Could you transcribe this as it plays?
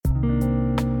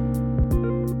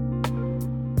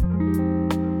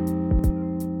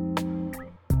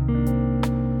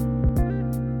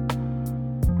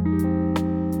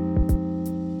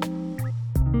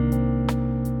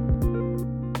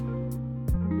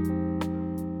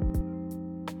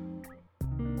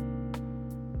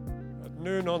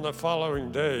noon on the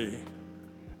following day,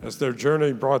 as their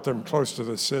journey brought them close to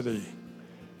the city,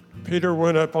 Peter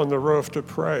went up on the roof to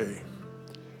pray.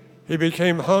 He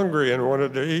became hungry and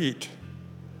wanted to eat.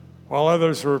 While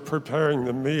others were preparing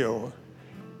the meal,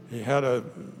 he had a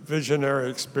visionary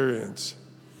experience.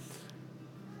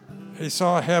 He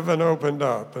saw heaven opened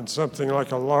up and something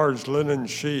like a large linen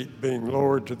sheet being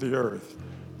lowered to the earth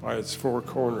by its four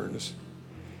corners.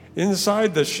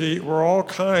 Inside the sheet were all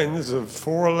kinds of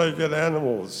four-legged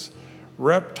animals,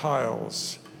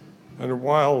 reptiles, and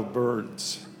wild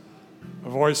birds. A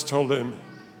voice told him,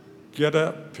 "Get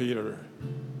up, Peter,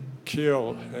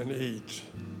 kill and eat."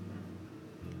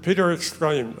 Peter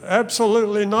exclaimed,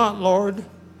 "Absolutely not, Lord.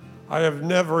 I have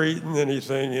never eaten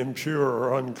anything impure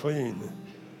or unclean."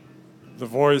 The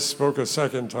voice spoke a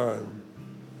second time,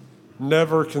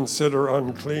 "Never consider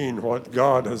unclean what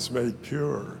God has made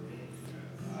pure."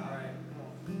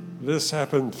 This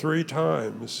happened 3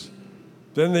 times.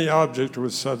 Then the object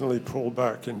was suddenly pulled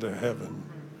back into heaven.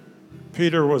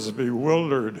 Peter was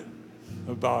bewildered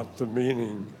about the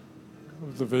meaning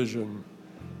of the vision.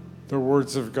 The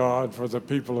words of God for the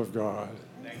people of God.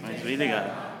 Thanks be to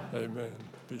God. Amen.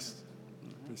 Please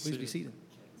be seated.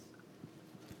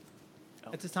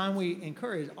 At this time, we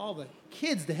encourage all the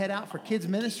kids to head out for kids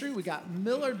ministry. We got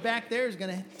Millard back there who's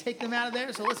going to take them out of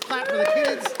there. So let's clap for the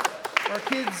kids, our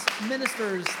kids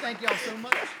ministers. Thank you all so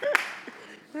much.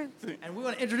 And we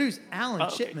want to introduce Allan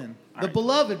Chipman, the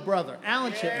beloved brother,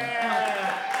 Allan Chipman.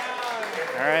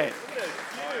 All right.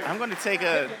 I'm going to take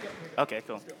a... Okay,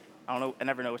 cool. I don't know. I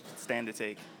never know which stand to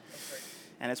take.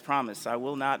 And as promised, I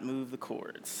will not move the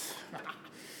cords.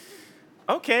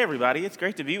 Okay, everybody. It's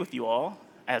great to be with you all,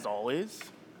 as always.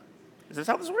 Is this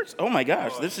how this works? Oh, my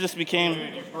gosh. This just became...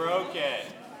 Dude, you broke it.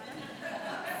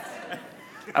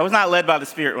 I was not led by the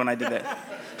Spirit when I did that.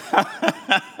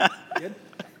 Good.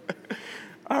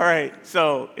 All right,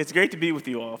 so it's great to be with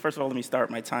you all. First of all, let me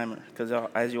start my timer, because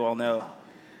as you all know,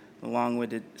 the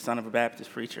long-winded son of a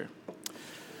Baptist preacher.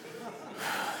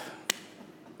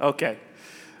 Okay,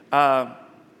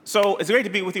 so it's great to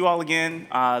be with you all again.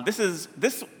 This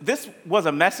was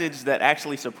a message that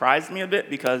actually surprised me a bit,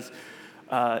 because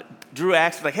Drew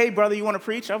asked, like, "Hey, brother, you want to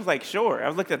preach?" I was like, "Sure." I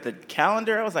was looking at the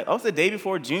calendar. I was like, "Oh, it's the day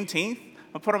before Juneteenth.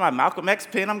 I'm put on my Malcolm X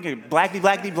pin. I'm getting blackity,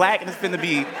 blackity, black, and it's going to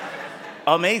be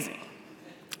amazing."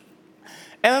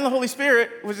 And then the Holy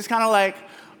Spirit was just kind of like,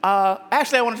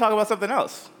 actually, I want to talk about something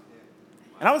else.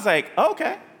 And I was like, oh,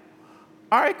 okay,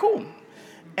 all right, cool.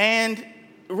 And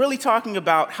really talking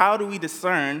about how do we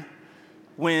discern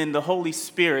when the Holy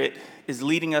Spirit is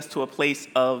leading us to a place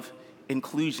of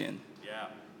inclusion,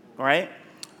 right?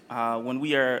 When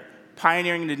we are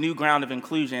pioneering the new ground of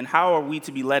inclusion, how are we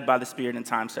to be led by the Spirit in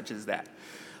times such as that?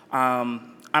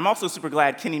 I'm also super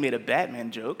glad Kenny made a Batman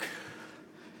joke.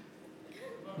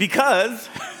 Because,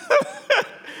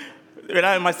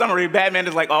 in my summary, Batman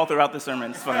is like all throughout the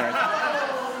sermon. It's funny,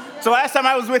 right? So last time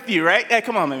I was with you, right? Hey,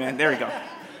 come on, man. There we go.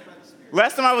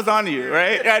 Last time I was on you,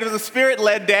 right? It was a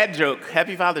Spirit-led dad joke.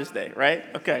 Happy Father's Day, right?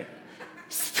 Okay.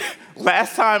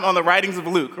 Last time on the writings of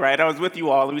Luke, right? I was with you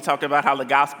all, and we talked about how the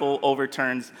gospel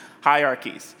overturns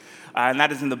hierarchies. And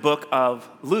that is in the book of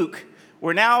Luke.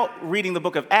 We're now reading the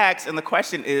book of Acts, and the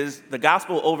question is, the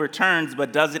gospel overturns,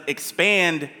 but does it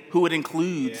expand who it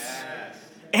includes? Yes.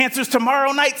 Answers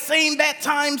tomorrow night, same bat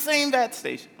time, same bat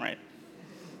station, right?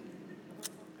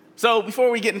 So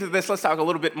before we get into this, let's talk a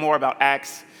little bit more about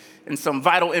Acts and some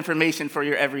vital information for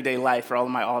your everyday life for all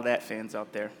of my All That fans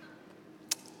out there.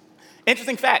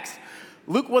 Interesting facts.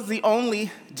 Luke was the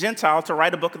only Gentile to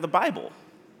write a book of the Bible.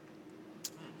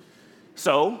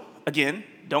 So, again,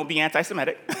 don't be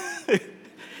anti-Semitic.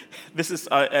 This is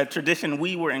a tradition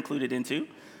we were included into.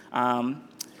 That's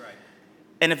right.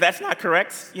 And if that's not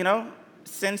correct,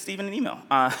 send Stephen an email.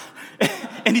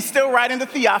 And he's still writing to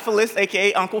Theophilus,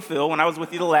 a.k.a. Uncle Phil. When I was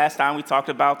with you the last time, we talked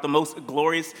about the most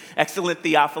glorious, excellent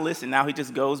Theophilus, and now he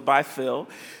just goes by Phil.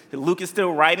 Luke is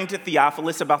still writing to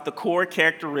Theophilus about the core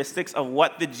characteristics of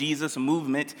what the Jesus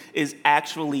movement is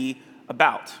actually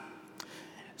about.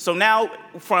 So now,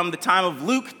 from the time of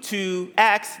Luke to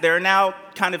Acts, there are now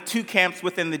kind of 2 camps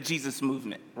within the Jesus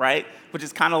movement, right? Which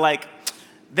is kind of like,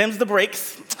 them's the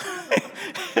breaks,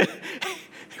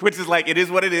 which is like, it is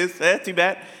what it is, too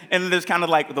bad. And then there's kind of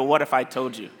like the what if I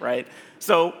told you, right?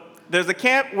 So there's a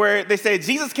camp where they say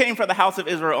Jesus came for the house of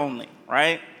Israel only,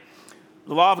 right?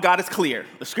 The law of God is clear.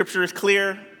 The scripture is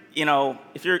clear.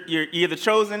 If you're either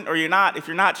chosen or you're not. If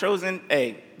you're not chosen,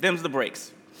 hey, them's the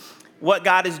breaks. What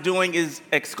God is doing is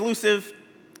exclusive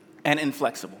and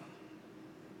inflexible.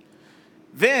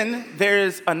 Then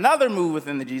there's another move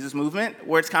within the Jesus movement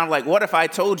where it's kind of like, what if I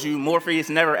told you? Morpheus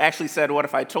never actually said, what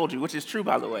if I told you? Which is true,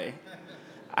 by the way.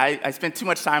 I spent too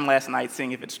much time last night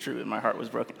seeing if it's true, and my heart was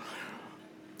broken.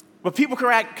 But people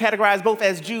categorized both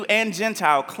as Jew and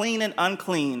Gentile, clean and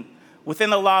unclean, within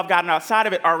the law of God and outside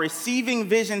of it, are receiving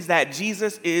visions that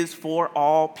Jesus is for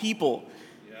all people.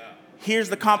 Yeah. Here's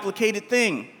the complicated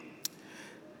thing.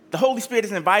 The Holy Spirit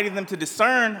is inviting them to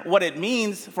discern what it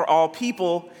means for all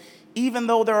people, even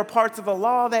though there are parts of the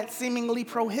law that seemingly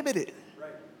prohibit it. Right.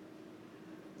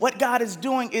 What God is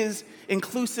doing is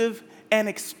inclusive and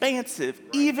expansive,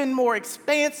 right. Even more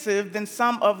expansive than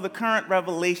some of the current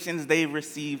revelations they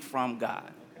received from God.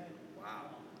 Okay. Wow.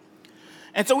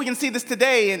 And so we can see this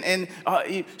today, and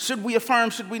should we affirm,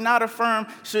 should we not affirm,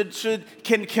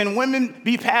 can women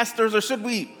be pastors, or should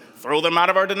we throw them out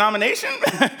of our denomination?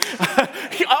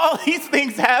 All these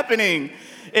things happening.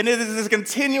 And it is this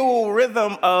continual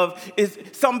rhythm of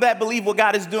some that believe what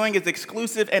God is doing is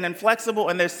exclusive and inflexible,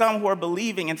 and there's some who are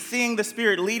believing and seeing the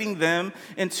Spirit leading them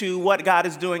into what God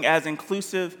is doing as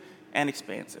inclusive and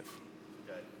expansive.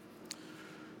 Okay.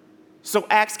 So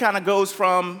Acts kind of goes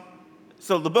from,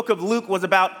 so the book of Luke was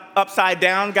about upside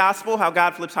down gospel, how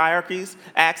God flips hierarchies.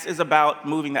 Acts is about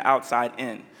moving the outside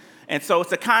in. And so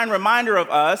it's a kind reminder of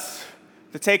us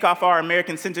to take off our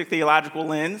American-centric theological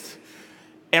lens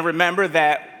and remember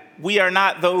that we are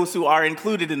not those who are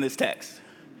included in this text.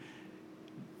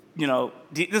 You know,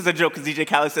 this is a joke because DJ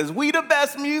Khaled says, we the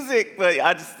best music, but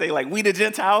I just say like, we the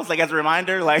Gentiles, like as a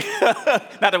reminder, like,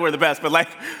 not that we're the best, but like,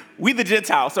 we the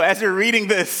Gentiles. So as you're reading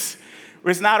this,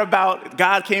 it's not about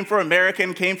God came for America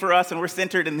and came for us and we're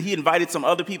centered and he invited some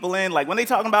other people in. Like when they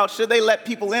talking about should they let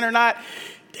people in or not,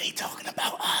 they talking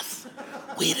about us,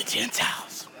 we the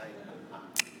Gentiles.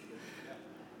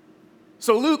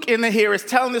 So Luke in here is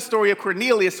telling the story of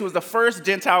Cornelius, who was the first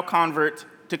Gentile convert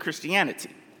to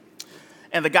Christianity.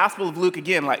 And the Gospel of Luke,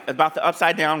 again, like about the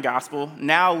upside-down gospel,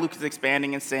 now Luke is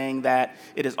expanding and saying that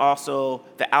it is also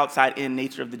the outside-in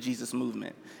nature of the Jesus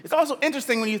movement. It's also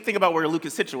interesting when you think about where Luke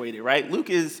is situated, right?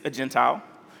 Luke is a Gentile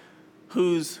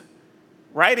who's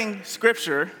writing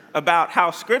Scripture about how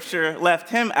Scripture left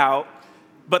him out,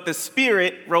 but the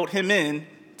Spirit wrote him in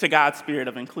to God's spirit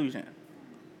of inclusion.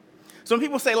 So when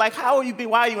people say, like, why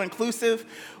are you inclusive?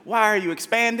 Why are you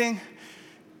expanding?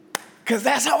 Because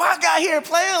that's how I got here,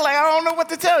 player. Like, I don't know what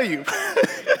to tell you.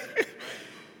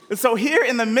 And so here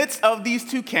in the midst of these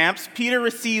two camps, Peter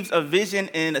receives a vision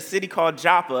in a city called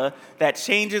Joppa that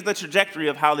changes the trajectory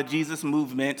of how the Jesus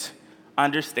movement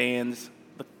understands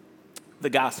the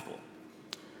gospel.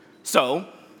 So,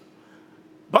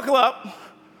 buckle up.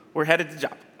 We're headed to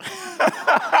Joppa.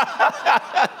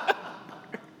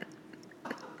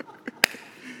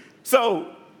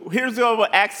 So here's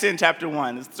Acts 10, chapter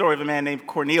 1, the story of a man named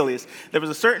Cornelius. There was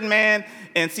a certain man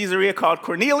in Caesarea called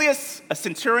Cornelius, a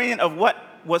centurion of what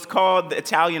was called the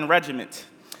Italian regiment,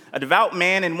 a devout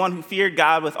man and one who feared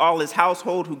God with all his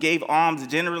household, who gave alms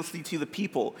generously to the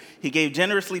people. He gave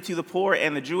generously to the poor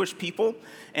and the Jewish people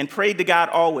and prayed to God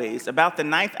always. About the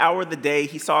 9th hour of the day,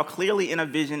 he saw clearly in a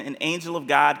vision an angel of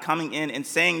God coming in and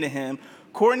saying to him,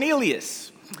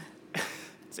 Cornelius.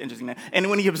 It's interesting. And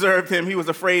when he observed him, he was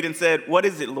afraid and said, what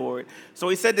is it, Lord? So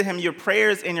he said to him, your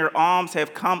prayers and your alms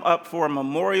have come up for a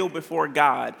memorial before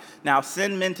God. Now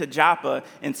send men to Joppa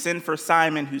and send for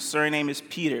Simon, whose surname is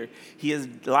Peter. He is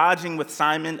lodging with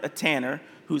Simon, a tanner,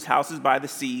 whose house is by the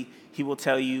sea. He will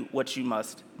tell you what you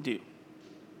must do.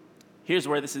 Here's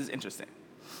where this is interesting.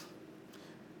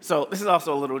 So this is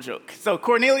also a little joke. So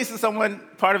Cornelius is someone,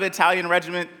 part of the Italian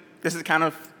regiment. This is kind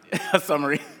of a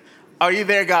summary. Are you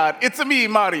there, God? It's me,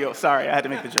 Mario. Sorry, I had to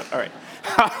make the joke. All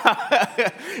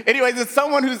right. Anyways, it's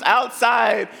someone who's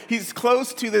outside. He's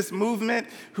close to this movement,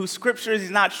 whose scriptures he's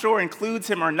not sure includes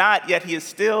him or not, yet he is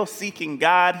still seeking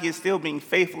God. He is still being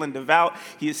faithful and devout.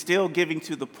 He is still giving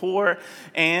to the poor.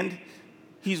 And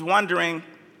he's wondering,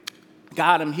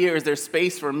 God, I'm here. Is there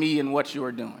space for me in what you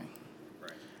are doing?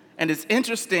 Right. And it's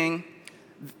interesting,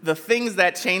 the things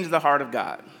that change the heart of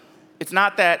God. It's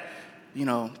not that,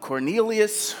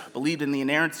 Cornelius believed in the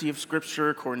inerrancy of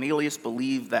Scripture. Cornelius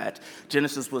believed that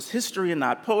Genesis was history and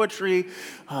not poetry.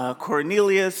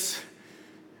 Cornelius,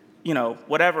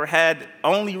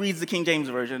 only reads the King James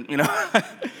Version,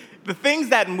 The things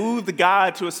that moved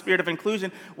God to a spirit of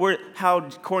inclusion were how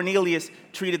Cornelius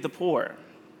treated the poor.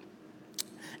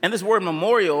 And this word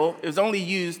memorial is only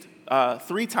used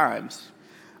 3 times.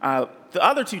 The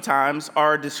other 2 times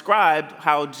are described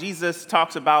how Jesus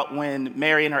talks about when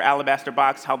Mary in her alabaster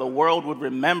box, how the world would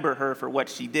remember her for what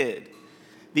she did.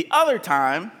 The other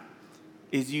time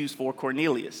is used for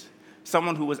Cornelius,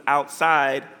 someone who was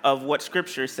outside of what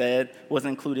Scripture said was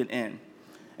included in.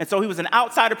 And so he was an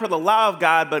outsider for the law of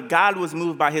God, but God was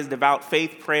moved by his devout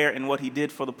faith, prayer, and what he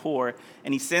did for the poor,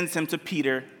 and he sends him to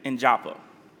Peter in Joppa.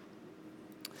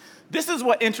 This is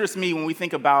what interests me when we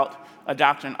think about a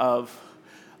doctrine of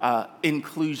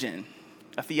inclusion,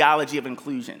 a theology of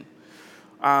inclusion.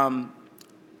 As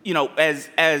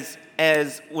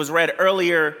was read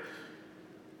earlier,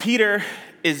 Peter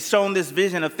is shown this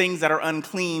vision of things that are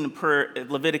unclean per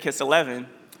Leviticus 11.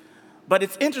 But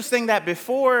it's interesting that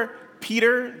before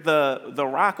Peter, the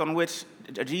rock on which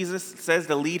Jesus says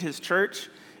to lead his church,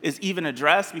 is even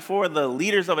addressed, before the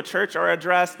leaders of a church are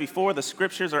addressed, before the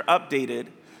scriptures are updated,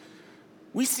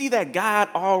 we see that God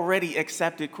already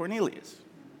accepted Cornelius.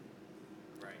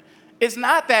 Right. It's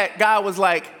not that God was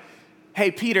like,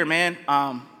 hey, Peter, man,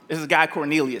 this is guy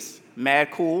Cornelius,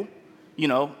 mad cool,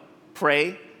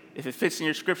 pray. If it fits in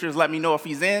your scriptures, let me know if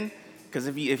he's in, because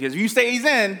if you say he's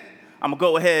in, I'm going to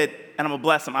go ahead and I'm going to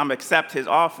bless him. I'm going to accept his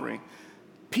offering.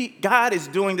 God is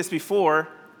doing this before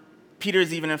Peter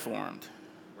is even informed,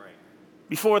 right?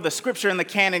 Before the scripture and the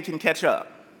canon can catch up.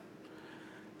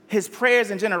 His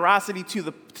prayers and generosity to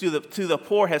the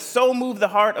poor has so moved the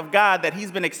heart of God that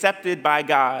he's been accepted by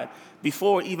God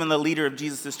before even the leader of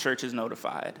Jesus' church is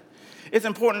notified. It's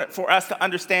important for us to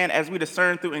understand as we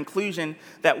discern through inclusion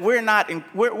that we're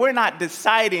not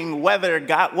deciding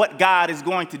what God is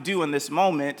going to do in this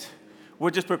moment.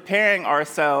 We're just preparing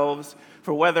ourselves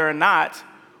for whether or not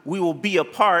we will be a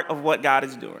part of what God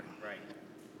is doing. Right.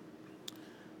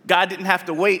 God didn't have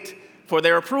to wait for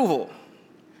their approval.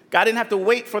 God didn't have to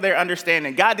wait for their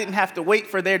understanding. God didn't have to wait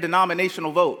for their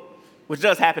denominational vote, which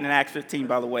does happen in Acts 15,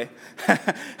 by the way.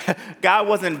 God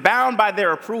wasn't bound by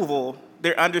their approval,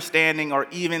 their understanding, or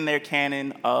even their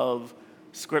canon of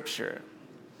Scripture.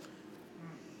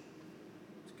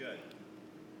 It's good.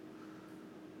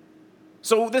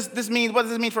 So what does this mean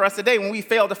for us today? When we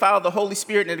fail to follow the Holy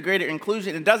Spirit and the greater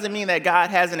inclusion, it doesn't mean that God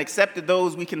hasn't accepted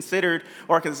those we considered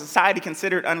or society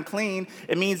considered unclean.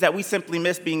 It means that we simply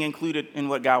miss being included in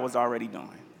what God was already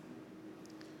doing.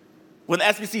 When the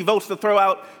SBC votes to throw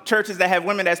out churches that have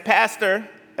women as pastor,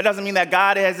 it doesn't mean that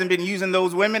God hasn't been using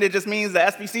those women. It just means the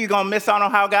SBC is going to miss out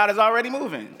on how God is already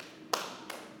moving.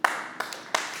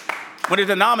 When a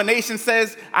denomination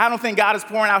says, I don't think God is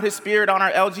pouring out his spirit on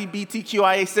our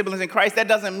LGBTQIA siblings in Christ, that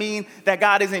doesn't mean that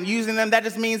God isn't using them. That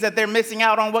just means that they're missing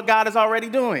out on what God is already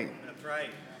doing. That's right.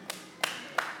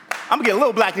 I'm going to get a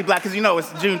little blackly black because it's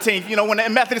Juneteenth. When the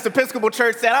Methodist Episcopal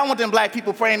Church said, I don't want them black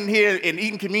people praying here and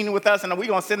eating communion with us, and we're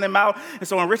going to send them out. And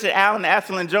so when Richard Allen and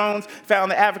Ashland Jones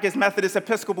found the African Methodist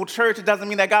Episcopal Church, it doesn't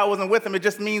mean that God wasn't with them. It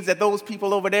just means that those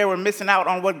people over there were missing out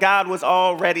on what God was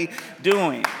already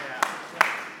doing.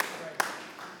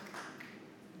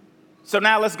 So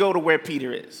now let's go to where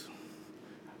Peter is.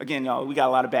 Again, y'all, we got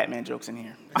a lot of Batman jokes in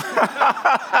here.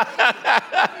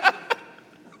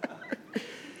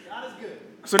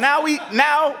 So now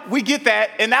we get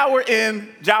that, and now we're in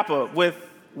Joppa with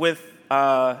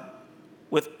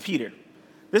Peter.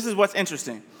 This is what's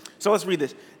interesting. So let's read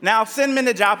this. Now send men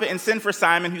to Joppa and send for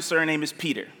Simon, whose surname is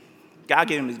Peter. God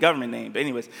gave him his government name, but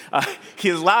anyways, he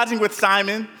is lodging with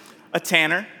Simon, a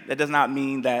tanner. That does not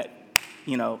mean that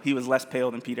he was less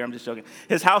pale than Peter. I'm just joking.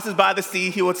 His house is by the sea.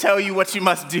 He will tell you what you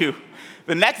must do.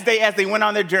 The next day, as they went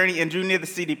on their journey and drew near the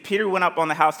city, Peter went up on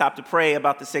the housetop to pray.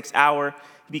 About the 6th hour,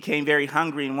 he became very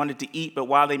hungry and wanted to eat, but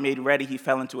while they made ready, he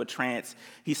fell into a trance.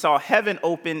 He saw heaven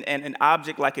open and an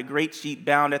object like a great sheet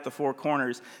bound at the 4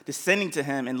 corners, descending to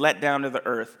him and let down to the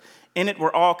earth. In it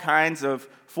were all kinds of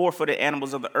 4-footed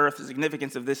animals of the earth. The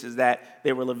significance of this is that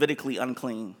they were Levitically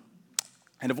unclean.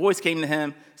 And a voice came to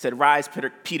him, said, Rise,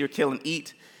 Peter, kill and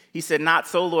eat. He said, Not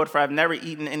so, Lord, for I have never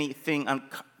eaten anything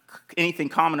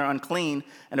common or unclean.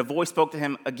 And a voice spoke to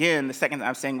him again the second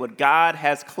time, saying, What God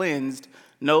has cleansed,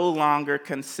 no longer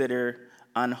consider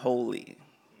unholy.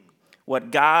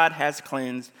 What God has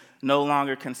cleansed, no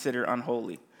longer consider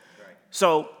unholy. Right.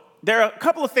 So there are a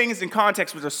couple of things in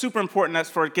context which are super important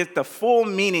for us to get the full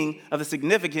meaning of the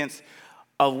significance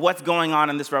of what's going on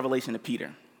in this revelation of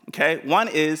Peter. Okay, one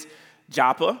is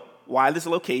Joppa. Why this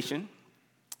location?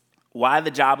 Why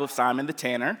the job of Simon the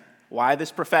tanner? Why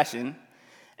this profession?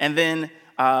 And then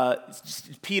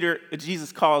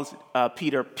Jesus calls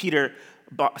Peter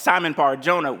Simon Bar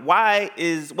Jonah. What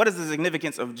is the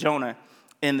significance of Jonah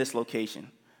in this location?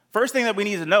 First thing that we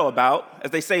need to know about,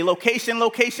 as they say, location,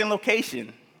 location,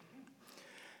 location.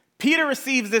 Peter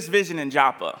receives this vision in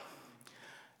Joppa.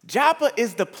 Joppa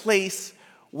is the place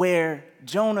where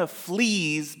Jonah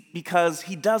flees because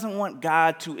he doesn't want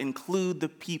God to include the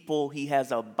people he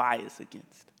has a bias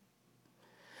against.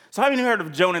 So haven't you heard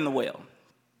of Jonah and the whale?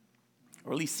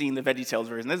 Or at least seen the VeggieTales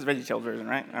version. This is the VeggieTales version,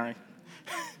 right? All right.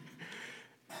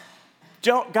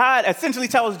 God essentially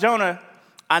tells Jonah,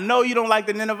 I know you don't like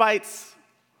the Ninevites,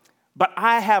 but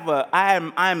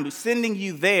I'm sending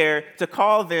you there to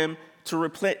call them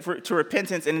to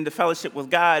repentance and into fellowship with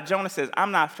God, Jonah says,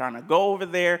 I'm not trying to go over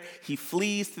there. He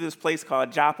flees to this place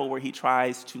called Joppa where he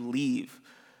tries to leave.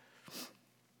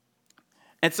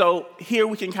 And so here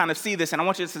we can kind of see this, and I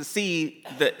want you to see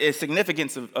the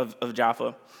significance of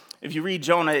Joppa. If you read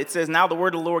Jonah, it says, now the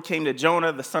word of the Lord came to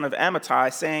Jonah, the son of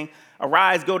Amittai, saying,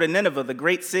 arise, go to Nineveh, the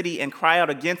great city, and cry out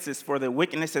against it, for the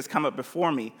wickedness has come up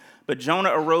before me. But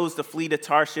Jonah arose to flee to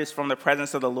Tarshish from the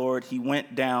presence of the Lord. He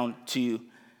went down to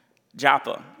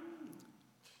Joppa.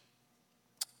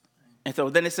 And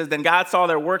so then it says, then God saw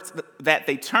their works, that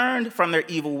they turned from their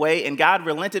evil way, and God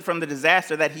relented from the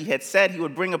disaster that he had said he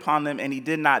would bring upon them, and he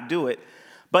did not do it.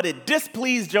 But it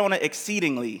displeased Jonah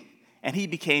exceedingly, and he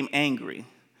became angry.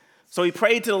 So he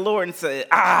prayed to the Lord and said,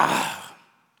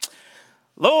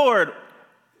 Lord,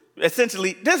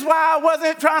 essentially, this is why I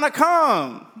wasn't trying to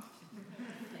come.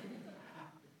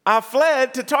 I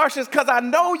fled to Tarshish because I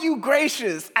know you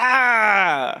gracious.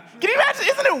 Can you imagine?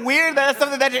 Isn't it weird that that's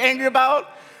something that you're angry about?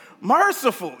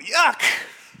 Merciful, yuck.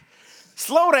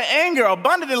 Slow to anger,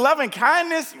 abundant in loving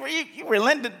kindness. You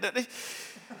relented.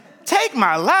 Take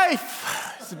my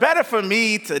life. It's better for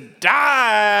me to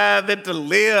die than to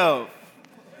live.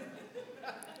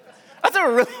 That's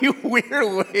a really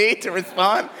weird way to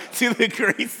respond to the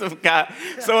grace of God.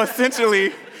 So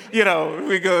essentially, we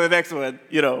go to the next one,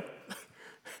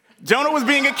 Jonah was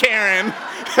being a Karen.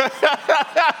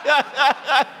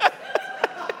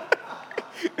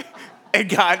 And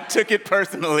God took it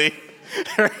personally.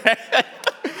 God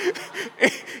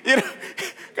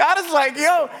is like,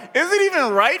 is it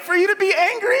even right for you to be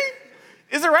angry?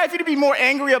 Is it right for you to be more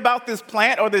angry about this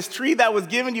plant or this tree that was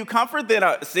giving you comfort than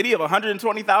a city of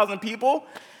 120,000 people?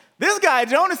 This guy,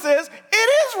 Jonah, says, it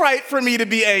is right for me to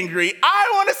be angry.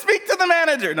 I want to speak to the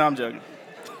manager. No, I'm joking.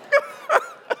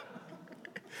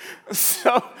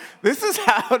 So this is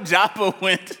how Joppa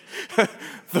went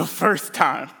the first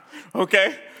time,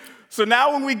 okay? So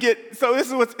now when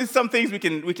this is some things we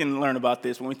can learn about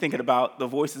this when we're thinking about the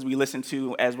voices we listen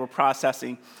to as we're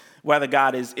processing whether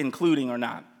God is including or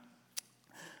not.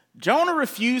 Jonah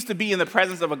refused to be in the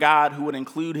presence of a God who would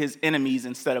include his enemies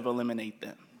instead of eliminate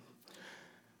them.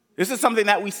 This is something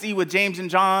that we see with James and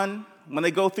John when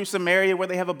they go through Samaria where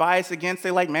they have a bias against.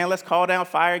 They're like, man, let's call down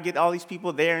fire, get all these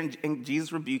people there, and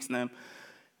Jesus rebukes them.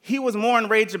 He was more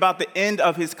enraged about the end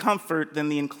of his comfort than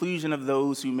the inclusion of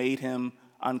those who made him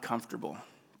uncomfortable.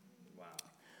 Wow.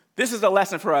 This is a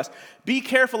lesson for us. Be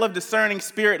careful of discerning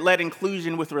spirit-led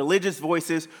inclusion with religious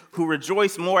voices who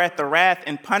rejoice more at the wrath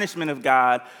and punishment of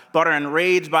God, but are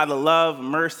enraged by the love,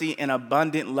 mercy, and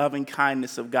abundant loving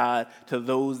kindness of God to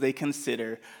those they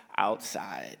consider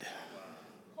outside.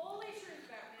 Wow. Holy truth,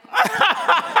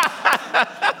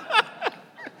 Batman.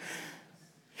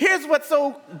 Here's what's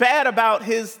so bad about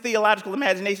his theological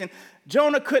imagination.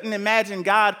 Jonah couldn't imagine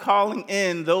God calling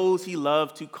in those he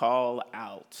loved to call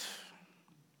out.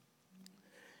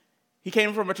 He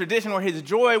came from a tradition where his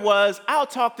joy was, I'll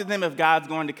talk to them if God's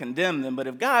going to condemn them, but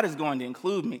if God is going to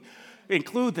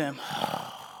include them,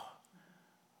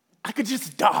 I could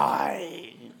just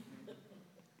die.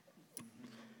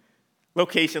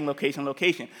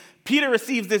 Location. Peter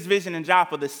receives this vision in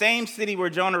Joppa, the same city where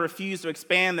Jonah refused to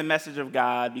expand the message of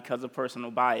God because of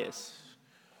personal bias.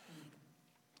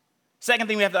 Second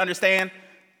thing we have to understand,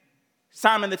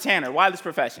 Simon the Tanner. Why this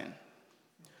profession?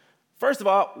 First of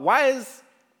all, why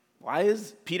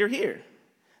is Peter here?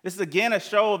 This is again a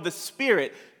show of the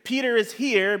Spirit. Peter is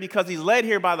here because he's led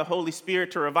here by the Holy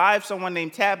Spirit to revive someone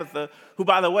named Tabitha, who,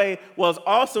 by the way, was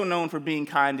also known for being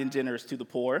kind and generous to the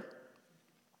poor.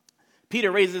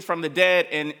 Peter raises from the dead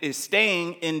and is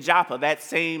staying in Joppa, that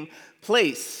same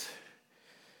place.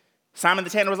 Simon the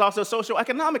Tanner was also a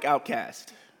socioeconomic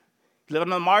outcast. He lived on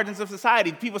the margins of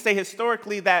society. People say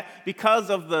historically that because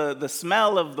of the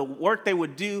smell of the work they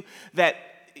would do, that,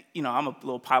 I'm a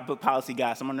little public policy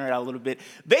guy, so I'm going to nerd out a little bit.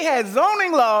 They had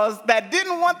zoning laws that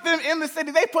didn't want them in the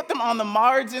city. They put them on the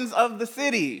margins of the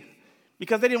city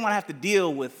because they didn't want to have to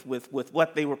deal with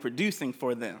what they were producing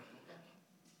for them.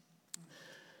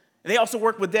 They also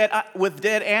worked with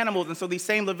dead animals, and so these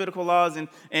same Levitical laws in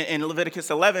Leviticus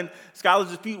 11, scholars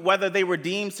dispute whether they were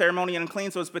deemed ceremonial and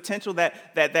unclean. So it's potential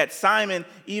that Simon,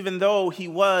 even though he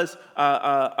was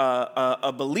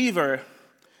a believer,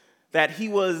 that he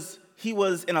was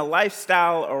in a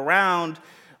lifestyle around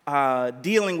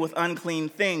dealing with unclean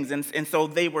things, and so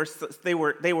they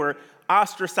were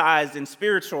ostracized in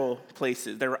spiritual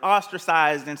places. They were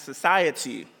ostracized in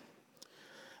society.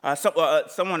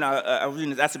 Someone I was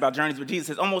reading asked about journeys with Jesus.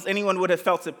 Says almost anyone would have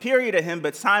felt superior to him,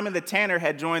 but Simon the Tanner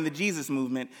had joined the Jesus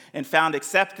movement and found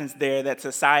acceptance there that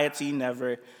society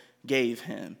never gave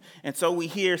him. And so we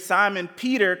hear Simon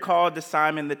Peter called to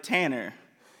Simon the tanner.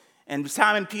 And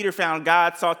Simon Peter found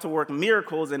God sought to work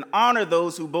miracles and honor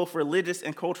those who both religious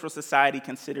and cultural society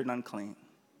considered unclean.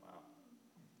 Wow.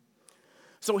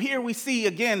 So here we see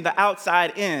again the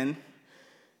outside in,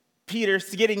 Peter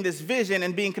getting this vision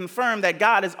and being confirmed that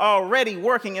God is already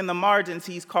working in the margins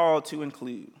he's called to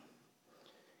include.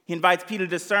 He invites Peter to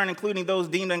discern, including those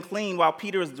deemed unclean, while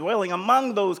Peter is dwelling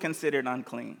among those considered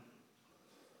unclean.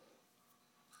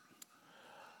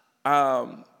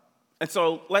 And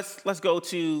so let's go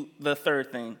to the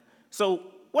third thing. So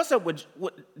what's up with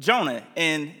Jonah?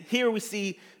 And here we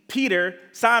see Peter,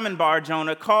 Simon Bar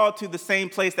Jonah, called to the same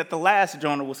place that the last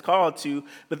Jonah was called to,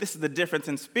 but this is the difference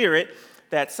in spirit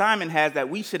that Simon has that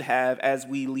we should have as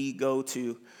we go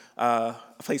to a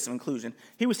place of inclusion.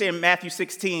 Here we say in Matthew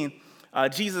 16,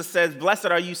 Jesus says, "Blessed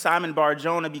are you, Simon Bar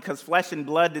Jonah, because flesh and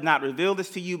blood did not reveal this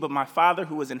to you, but my Father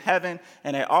who is in heaven.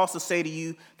 And I also say to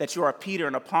you that you are Peter,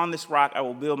 and upon this rock I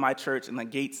will build my church, and the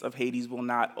gates of Hades will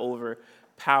not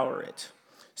overpower it."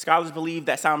 Scholars believe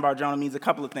that Simon Bar Jonah means a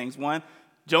couple of things. One,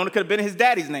 Jonah could have been his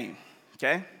daddy's name,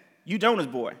 okay? You Jonah's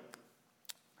boy.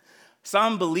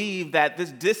 Some believe that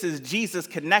this is Jesus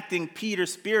connecting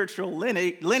Peter's spiritual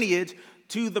lineage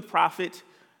to the prophet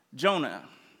Jonah.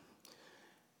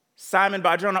 Simon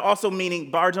Bar Jonah also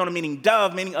meaning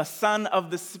dove, meaning a son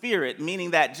of the Spirit, meaning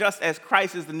that just as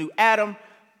Christ is the new Adam,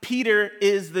 Peter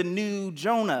is the new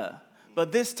Jonah.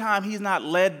 But this time he's not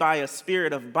led by a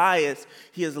spirit of bias.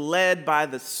 He is led by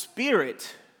the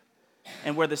Spirit,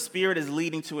 and where the Spirit is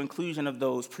leading to inclusion of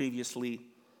those previously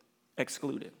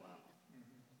excluded.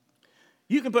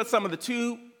 You can put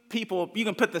you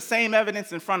can put the same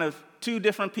evidence in front of two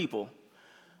different people.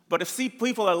 But if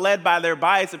people are led by their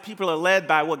bias, if people are led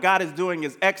by what God is doing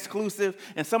is exclusive,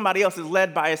 and somebody else is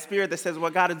led by a spirit that says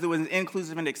what God is doing is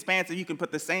inclusive and expansive, you can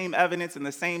put the same evidence in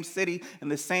the same city, in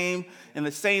the same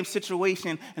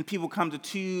situation, and people come to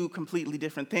two completely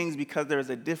different things because there is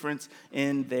a difference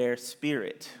in their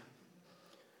spirit.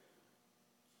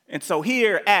 And so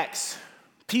here, Acts,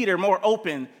 Peter more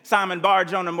open, Simon Bar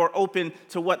Jonah more open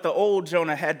to what the old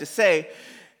Jonah had to say.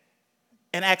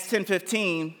 In Acts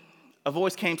 10:15, a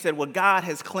voice came and said, "What God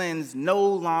has cleansed, no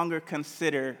longer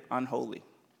consider unholy."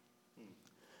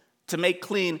 To make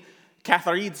clean,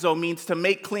 katharizo, means to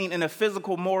make clean in a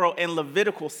physical, moral, and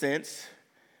Levitical sense.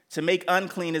 To make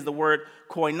unclean is the word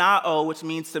koinao, which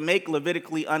means to make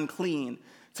Levitically unclean,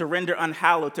 to render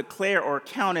unhallowed, to declare or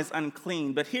count as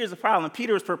unclean. But here's the problem.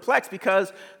 Peter was perplexed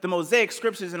because the Mosaic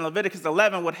scriptures in Leviticus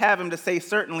 11 would have him to say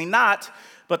certainly not,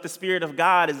 but the Spirit of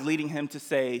God is leading him to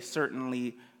say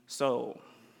certainly so.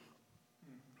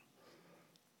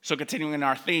 So continuing in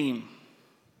our theme,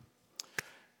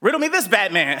 riddle me this,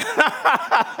 Batman.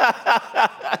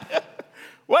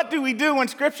 What do we do when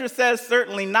Scripture says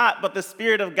certainly not, but the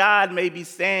Spirit of God may be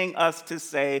saying us to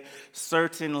say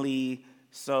certainly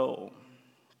so?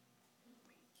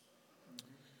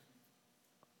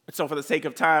 So for the sake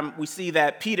of time, we see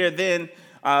that Peter then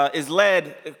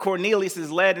Cornelius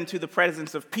is led into the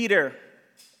presence of Peter.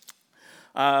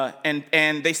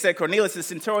 And they said, "Cornelius, the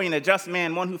centurion, a just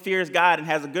man, one who fears God and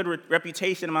has a good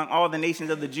reputation among all the nations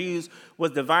of the Jews,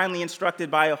 was divinely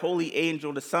instructed by a holy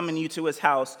angel to summon you to his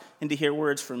house and to hear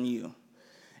words from you."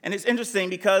 And it's interesting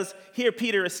because here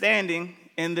Peter is standing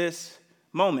in this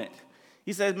moment.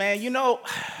 He says, "Man,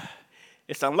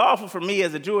 it's unlawful for me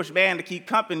as a Jewish man to keep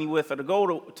company with or to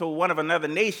go to one of another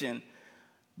nation,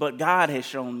 but God has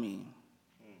shown me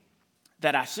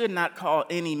that I should not call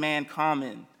any man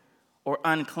common or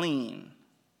unclean."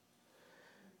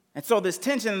 And so this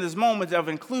tension in this moment of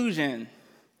inclusion,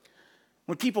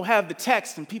 when people have the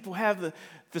text and people have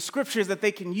the scriptures that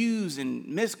they can use and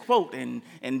misquote and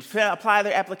apply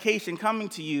their application coming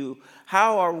to you,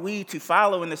 how are we to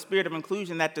follow in the spirit of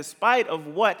inclusion that despite of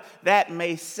what that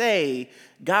may say,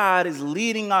 God is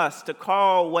leading us to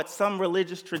call what some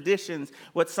religious traditions,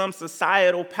 what some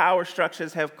societal power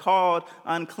structures have called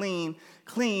unclean,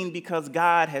 clean because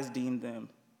God has deemed them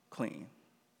clean.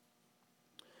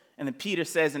 And then Peter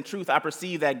says, "In truth, I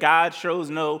perceive that God shows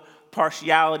no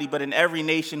partiality, but in every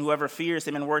nation, whoever fears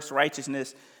him and works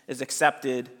righteousness is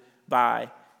accepted by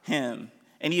him.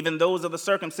 And even those of the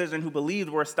circumcision who believed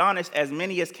were astonished, as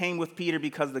many as came with Peter,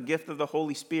 because the gift of the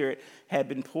Holy Spirit had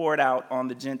been poured out on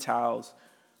the Gentiles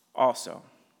also."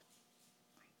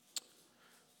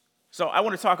 So I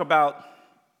want to talk about,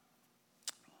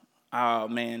 oh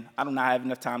man, I do not have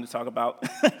enough time to talk about.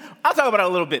 I'll talk about it a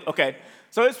little bit, okay.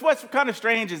 So what's kind of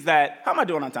strange is that, how am I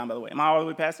doing on time, by the way? Am I all the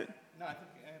way past it? No, I think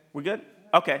we're good?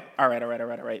 Okay, all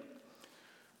right.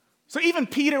 So even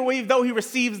Peter, though he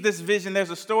receives this vision, there's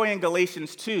a story in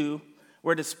Galatians 2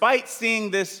 where despite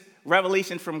seeing this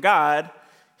revelation from God,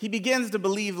 he begins to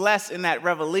believe less in that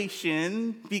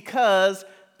revelation because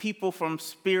people from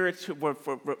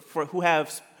who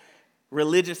have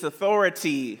religious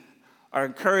authority are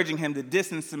encouraging him to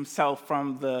distance himself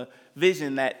from the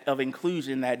vision of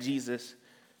inclusion that Jesus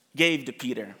gave to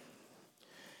Peter.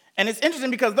 And it's interesting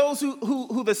because those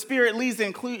who the Spirit leads to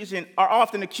inclusion are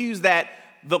often accused that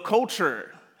the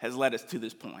culture has led us to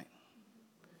this point.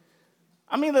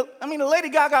 I mean, the Lady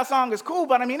Gaga song is cool,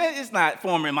 but it's not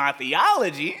forming my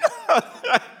theology.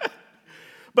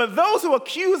 But those who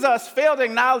accuse us fail to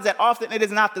acknowledge that often it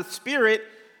is not the Spirit,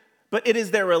 but it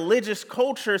is their religious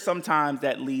culture sometimes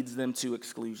that leads them to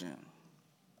exclusion.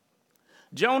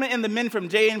 Jonah and the men from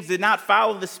James did not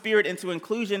follow the Spirit into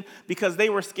inclusion because they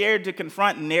were scared to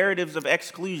confront narratives of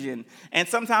exclusion and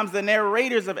sometimes the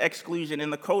narrators of exclusion in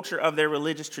the culture of their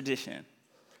religious tradition.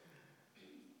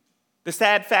 The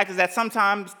sad fact is that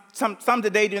sometimes some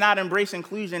today do not embrace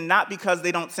inclusion not because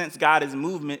they don't sense God is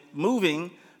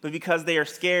moving, but because they are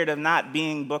scared of not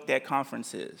being booked at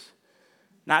conferences,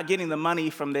 not getting the money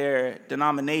from their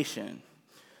denomination,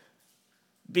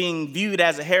 being viewed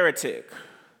as a heretic.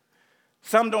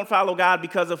 Some don't follow God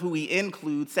because of who he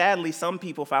includes. Sadly, some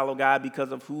people follow God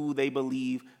because of who they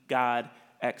believe God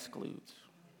excludes.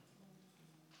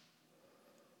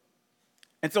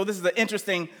 And so this is an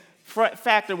interesting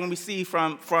factor when we see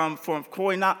from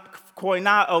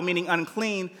koinao, meaning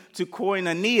unclean, to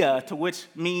koinonia, to which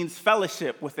means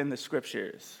fellowship within the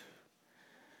scriptures.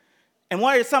 And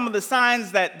what are some of the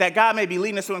signs that God may be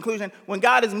leading us to inclusion? When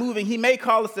God is moving, he may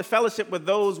call us to fellowship with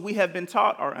those we have been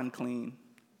taught are unclean.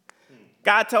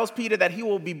 God tells Peter that he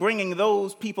will be bringing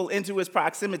those people into his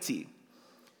proximity.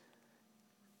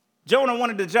 Jonah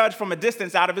wanted to judge from a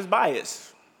distance out of his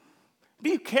bias.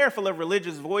 Be careful of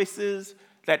religious voices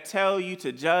that tell you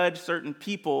to judge certain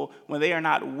people when they are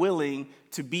not willing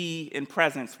to be in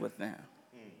presence with them.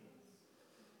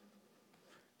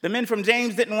 The men from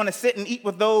James didn't want to sit and eat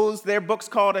with those their books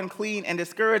called unclean and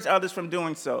discourage others from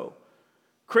doing so.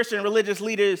 Christian religious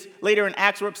leaders later in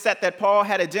Acts were upset that Paul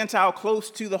had a Gentile close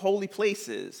to the holy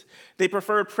places. They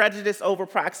preferred prejudice over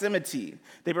proximity.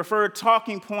 They preferred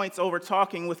talking points over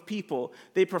talking with people.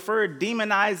 They preferred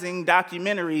demonizing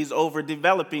documentaries over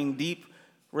developing deep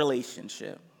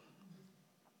relationship.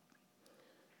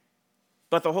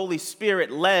 But the Holy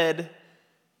Spirit led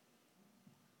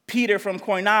Peter from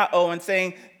koinao and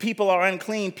saying people are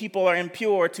unclean, people are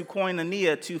impure, to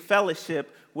koinonia, to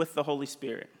fellowship with the Holy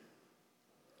Spirit.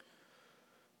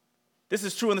 This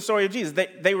is true in the story of Jesus.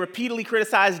 They repeatedly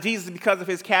criticized Jesus because of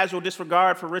his casual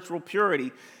disregard for ritual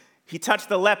purity. He touched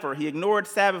the leper. He ignored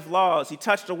Sabbath laws. He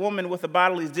touched a woman with a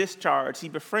bodily discharge. He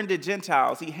befriended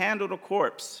Gentiles. He handled a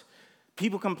corpse.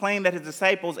 People complained that his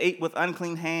disciples ate with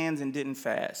unclean hands and didn't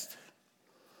fast.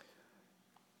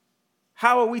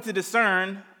 How are we to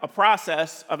discern a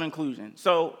process of inclusion?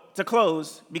 So, to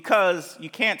close, because you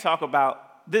can't talk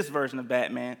about this version of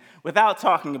Batman without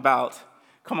talking about,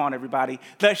 come on, everybody,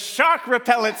 the shark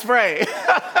repellent spray.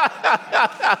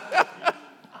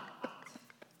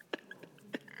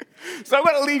 So I'm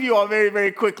going to leave you all very,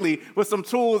 very quickly with some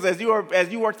tools as you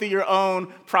work through your own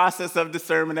process of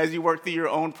discernment, as you work through your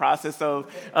own process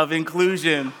of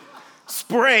inclusion.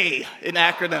 Spray, an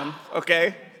acronym,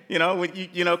 okay?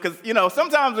 Because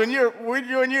sometimes when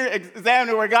you're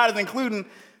examining where God is including,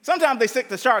 sometimes they stick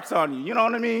the sharks on you. You know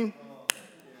what I mean?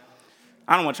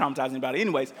 I don't want to traumatize anybody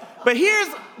anyways. But here's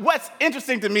what's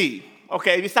interesting to me,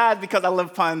 okay, besides because I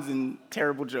love puns and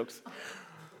terrible jokes.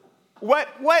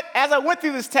 As I went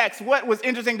through this text, what was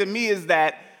interesting to me is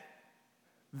that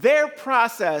their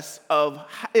process of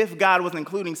if God was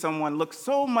including someone looks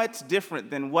so much different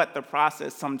than what the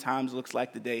process sometimes looks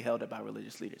like today held up by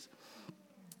religious leaders.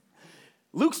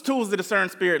 Luke's tools to discern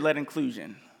spirit-led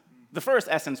inclusion. The first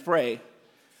essence, pray.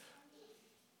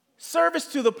 Service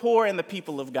to the poor and the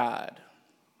people of God.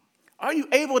 Are you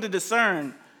able to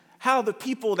discern how the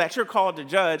people that you're called to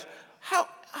judge,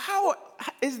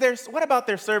 what about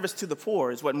their service to the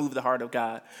poor is what moved the heart of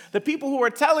God? The people who are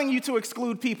telling you to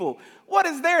exclude people, what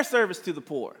is their service to the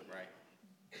poor?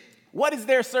 Right. What is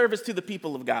their service to the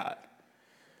people of God?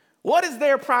 What is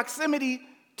their proximity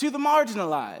to the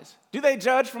marginalized? Do they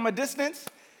judge from a distance?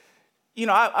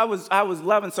 I was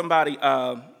loving somebody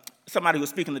who was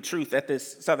speaking the truth at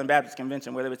this Southern Baptist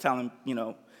convention where they were telling,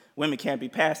 women can't be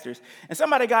pastors. And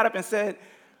somebody got up and said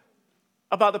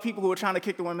about the people who were trying to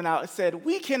kick the women out, it said,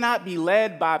 we cannot be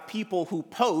led by people who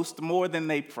post more than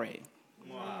they pray.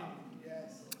 Wow.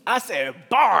 Yes. I said,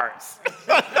 bars.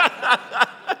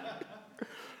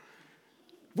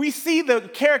 we see the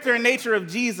character and nature of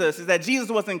Jesus is that Jesus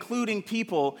was including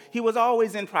people. He was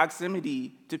always in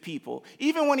proximity to people.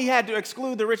 Even when he had to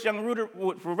exclude the rich young ruler,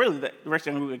 well, really the rich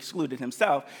young ruler excluded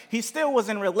himself, he still was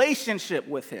in relationship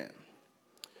with him.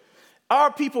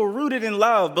 Our people rooted in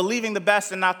love, believing the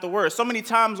best and not the worst. So many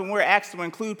times when we're asked to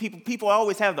include people, people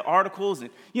always have the articles, and,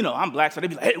 I'm black, so they'd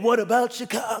be like, hey, what about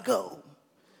Chicago?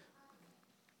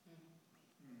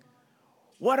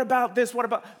 What about this?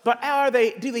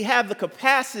 But do they have the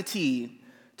capacity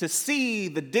to see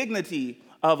the dignity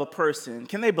of a person?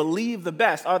 Can they believe the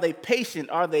best? Are they patient?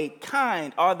 Are they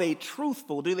kind? Are they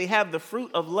truthful? Do they have the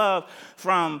fruit of love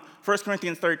from 1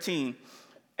 Corinthians 13?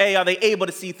 Are they able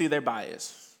to see through their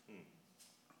bias?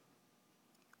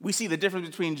 We see the difference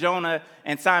between Jonah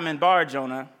and Simon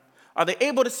Bar-Jonah. Are they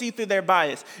able to see through their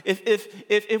bias?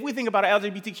 If we think about our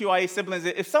LGBTQIA siblings,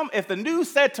 if the news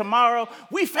said tomorrow,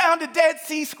 we found a Dead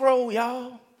Sea Scroll,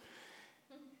 y'all,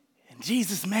 and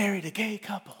Jesus married a gay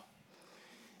couple,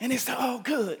 and it's all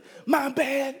good. My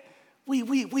bad.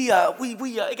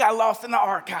 It got lost in the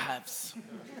archives,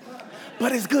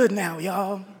 but it's good now,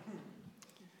 y'all.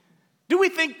 Do we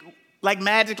think, like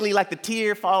magically, like the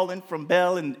tear falling from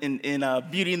Belle in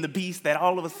Beauty and the Beast, that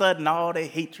all of a sudden all their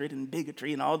hatred and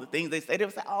bigotry and all the things they say, they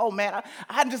would say, oh man,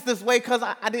 I'm just this way because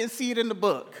I didn't see it in the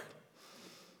book.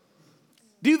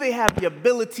 Do they have the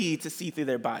ability to see through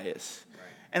their bias? Right.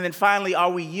 And then finally,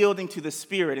 are we yielding to the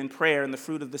Spirit in prayer and the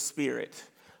fruit of the Spirit?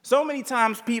 So many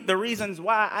times, the reasons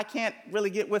why I can't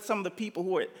really get with some of the people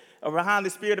who are behind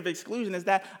the spirit of exclusion is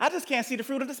that I just can't see the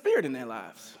fruit of the Spirit in their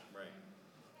lives.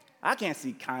 I can't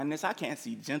see kindness. I can't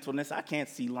see gentleness. I can't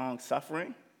see long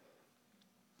suffering.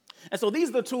 And so these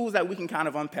are the tools that we can kind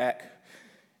of unpack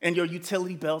in your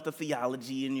utility belt of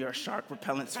theology and your shark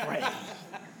repellent spray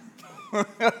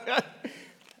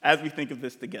as we think of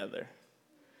this together.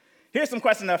 Here's some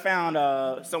questions I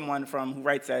found someone who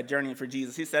writes at Journeying for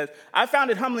Jesus. He says, I found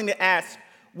it humbling to ask,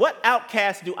 what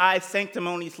outcast do I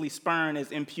sanctimoniously spurn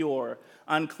as impure,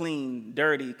 unclean,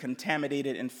 dirty,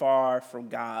 contaminated, and far from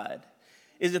God?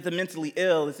 Is it the mentally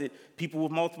ill? Is it people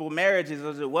with multiple marriages?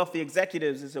 Is it wealthy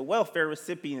executives? Is it welfare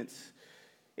recipients?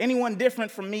 Anyone different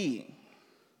from me?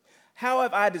 How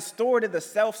have I distorted the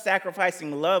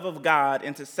self-sacrificing love of God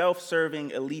into self-serving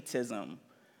elitism?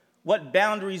 What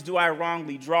boundaries do I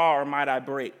wrongly draw or might I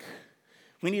break?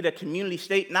 We need a community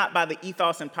shaped not by the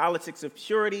ethos and politics of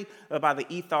purity, but by the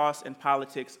ethos and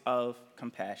politics of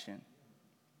compassion.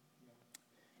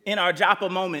 In our Joppa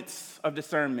moments of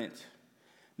discernment,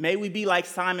 may we be like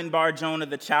Simon Bar-Jonah,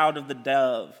 the child of the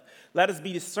dove. Let us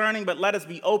be discerning, but let us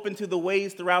be open to the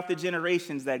ways throughout the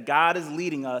generations that God is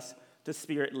leading us to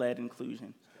Spirit-led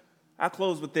inclusion. I'll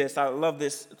close with this. I love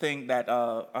this thing that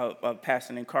a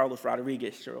pastor named Carlos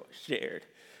Rodriguez shared.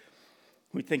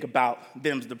 We think about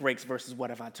them's the breaks versus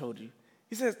what have I told you.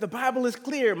 He says, the Bible is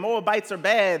clear. Moabites are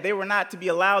bad. They were not to be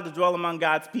allowed to dwell among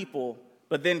God's people.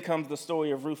 But then comes the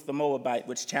story of Ruth the Moabite,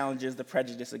 which challenges the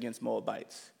prejudice against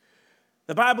Moabites.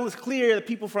 The Bible is clear that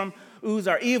people from Uz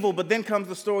are evil, but then comes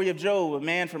the story of Job, a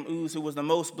man from Uz who was the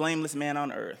most blameless man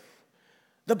on earth.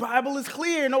 The Bible is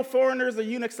clear, no foreigners or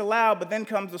eunuchs allowed, but then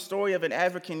comes the story of an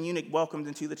African eunuch welcomed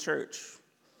into the church.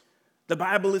 The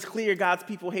Bible is clear, God's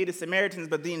people hated Samaritans,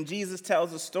 but then Jesus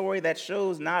tells a story that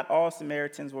shows not all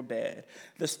Samaritans were bad.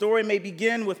 The story may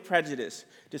begin with prejudice,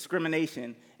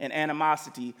 discrimination, and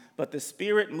animosity, but the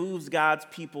Spirit moves God's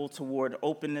people toward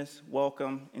openness,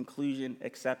 welcome, inclusion,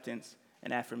 acceptance,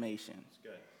 and affirmation.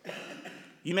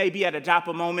 You may be at a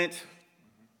Joppa moment.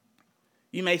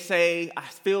 You may say, I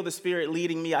feel the Spirit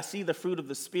leading me. I see the fruit of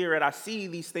the Spirit. I see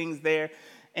these things there.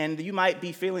 And you might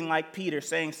be feeling like Peter,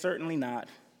 saying, certainly not.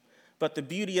 But the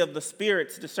beauty of the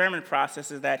Spirit's discernment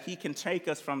process is that he can take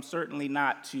us from certainly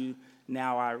not to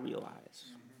now I realize.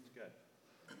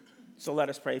 So let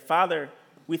us pray. Father,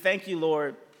 we thank you,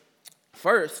 Lord,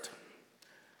 first,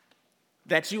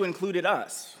 that you included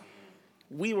us.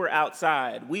 We were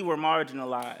outside. We were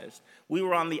marginalized. We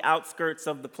were on the outskirts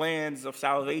of the plans of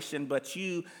salvation, but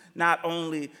you not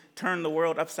only turned the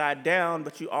world upside down,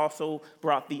 but you also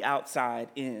brought the outside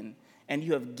in. And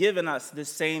you have given us this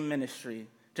same ministry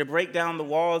to break down the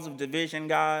walls of division,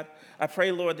 God. I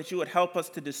pray, Lord, that you would help us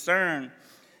to discern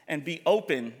and be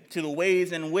open to the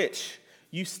ways in which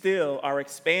you still are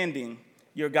expanding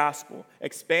your gospel,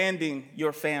 expanding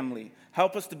your family.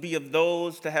 Help us to be of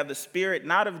those to have the spirit,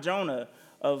 not of Jonah,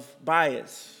 of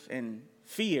bias and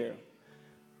fear,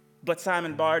 but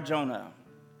Simon Bar-Jonah,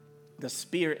 the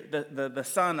spirit, the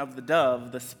son of the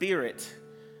dove, the Spirit,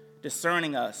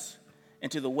 discerning us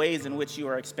into the ways in which you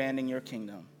are expanding your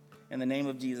kingdom. In the name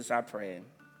of Jesus, I pray.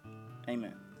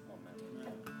 Amen.